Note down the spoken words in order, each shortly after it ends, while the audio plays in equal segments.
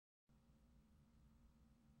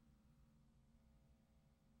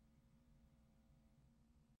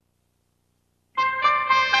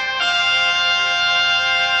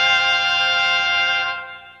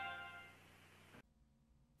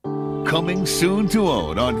Coming soon to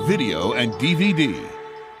own on video and DVD.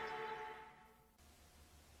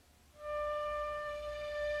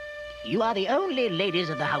 You are the only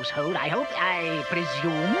ladies of the household, I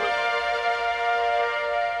presume.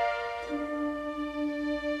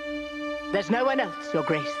 There's no one else, Your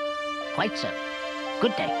Grace. Quite so.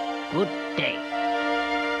 Good day. Good day.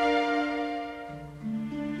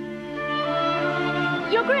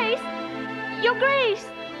 Your Grace! Your Grace!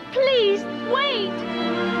 Please, wait!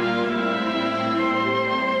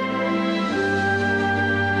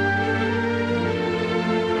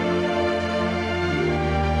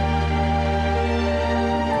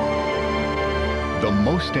 The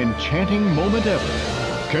most enchanting moment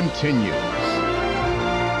ever continues.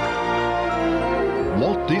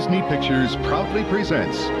 Walt Disney Pictures proudly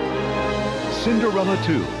presents Cinderella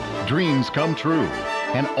 2, Dreams Come True,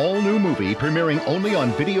 an all-new movie premiering only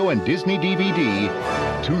on video and Disney DVD,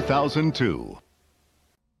 2002.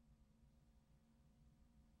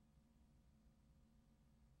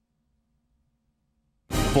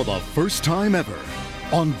 For the first time ever,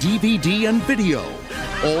 on DVD and video,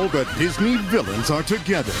 all the Disney villains are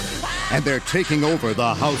together, and they're taking over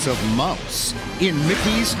the House of Mouse in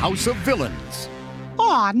Mickey's House of Villains.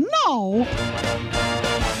 Aw, no!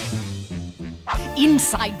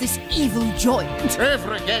 Inside this evil joint,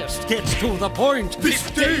 every guest gets to the point.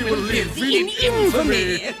 This day will live in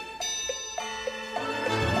infamy.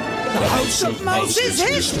 The House of Mouse is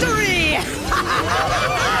history! It's our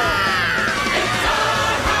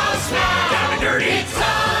house now. Down and dirty. It's our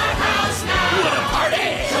house now. What a party!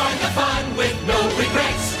 Join the fun with no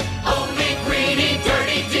regrets. Only greedy,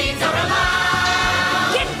 dirty deeds are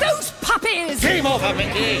allowed. Get those puppies! Game over,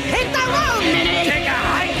 Mickey. Hit the road, Minnie! Take a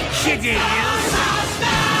hike, Shiggy.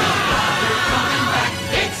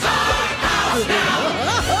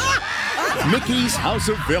 Mickey's House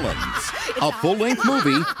of Villains, a full-length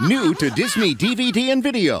movie new to Disney DVD and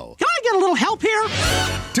video. Can I get a little help here?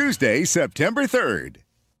 Tuesday, September 3rd.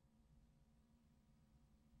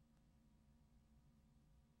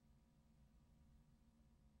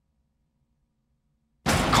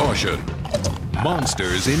 Caution.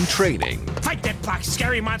 Monsters in training. Fight that block.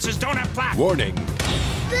 Scary monsters don't have block. Warning.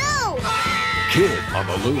 Boo! Kid on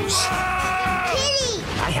the loose. Kitty!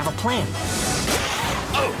 I have a plan.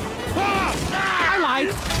 I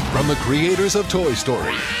lied. From the creators of Toy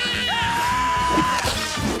Story.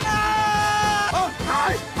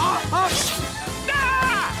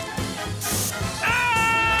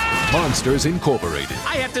 Monsters Incorporated.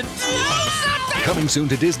 I have to do something. Coming soon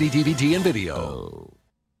to Disney DVD and video.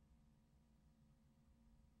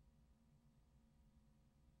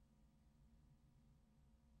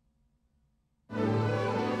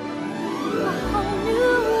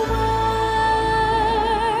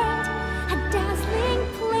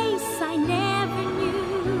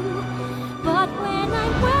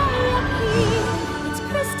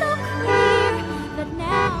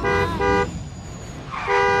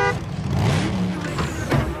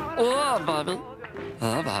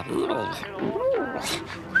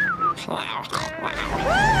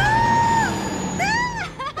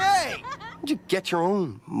 Hey! Did you get your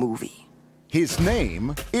own movie? His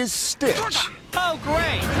name is Stitch. Oh,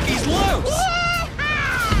 great! He's loose!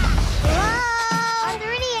 Are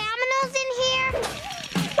there any aminals in here?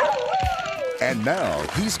 And now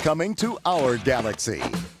he's coming to our galaxy.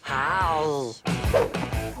 How?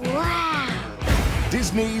 Wow!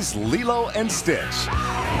 Disney's Lilo and Stitch.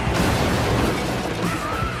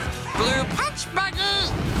 Blue punch buggy!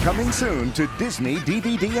 Coming soon to Disney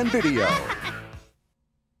DVD and video.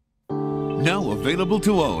 Now available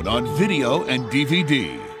to own on video and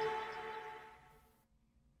DVD.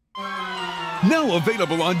 Now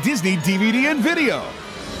available on Disney DVD and video.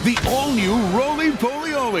 The all-new Rolie,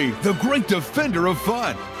 Polie, Olie, the great defender of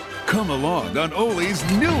fun. Come along on Olie's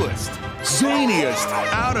newest, zaniest,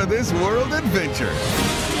 out-of-this-world adventure.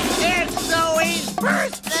 It's Zoe's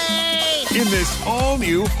birthday! In this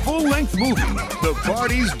all-new, full-length movie, the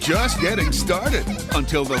party's just getting started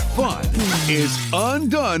until the fun is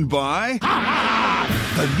undone by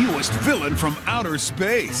the newest villain from outer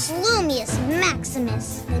space. Gloomiest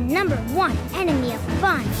Maximus, the #1 enemy of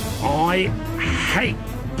fun. I hate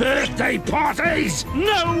birthday parties!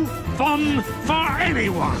 No fun for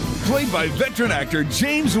anyone! Played by veteran actor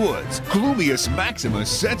James Woods, Gloomiest Maximus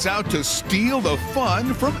sets out to steal the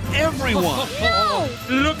fun from everyone. No!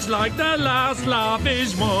 Looks like the last laugh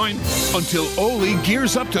is mine. Until Olie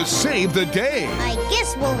gears up to save the day. I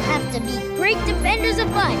guess we'll have to be great defenders of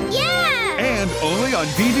fun. Yeah! And only on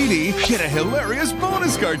DVD, get a hilarious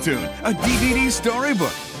bonus cartoon, a DVD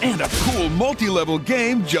storybook, and a cool multi-level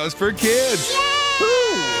game just for kids.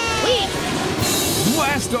 Yeah!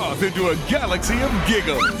 Blast blast off into a galaxy of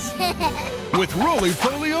giggles. With Rolie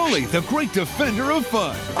Polie Olie, the great defender of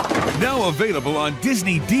fun. Now available on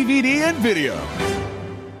Disney DVD and video.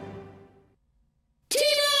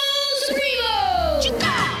 Teamo Supremo!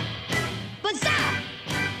 Chica! Baza!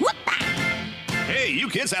 Whoopah! Hey, you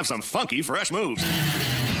kids have some funky, fresh moves.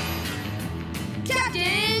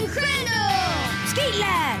 Captain Crandall!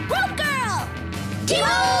 Skateland! Rope Girl!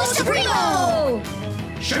 Teamo Supremo!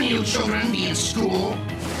 Shouldn't you children be in school?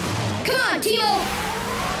 Come on, Teamo!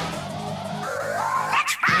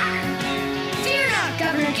 Fear not,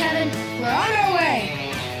 Governor Kevin. We're on our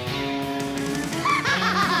way.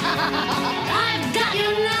 I've got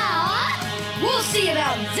you now. We'll see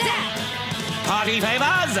about that. Party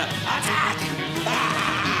favors, attack!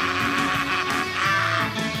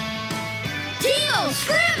 Teamo,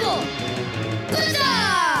 scramble!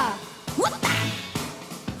 Buena! Whoopah!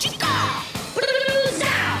 Chica!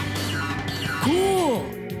 Cool!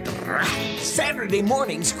 Saturday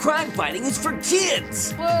morning's crime fighting is for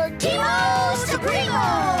kids! For Teamo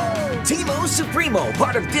Supremo! Teamo Supremo,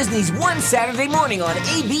 part of Disney's One Saturday Morning on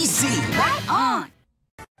ABC. Right on!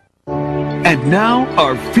 And now,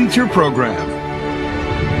 our feature program.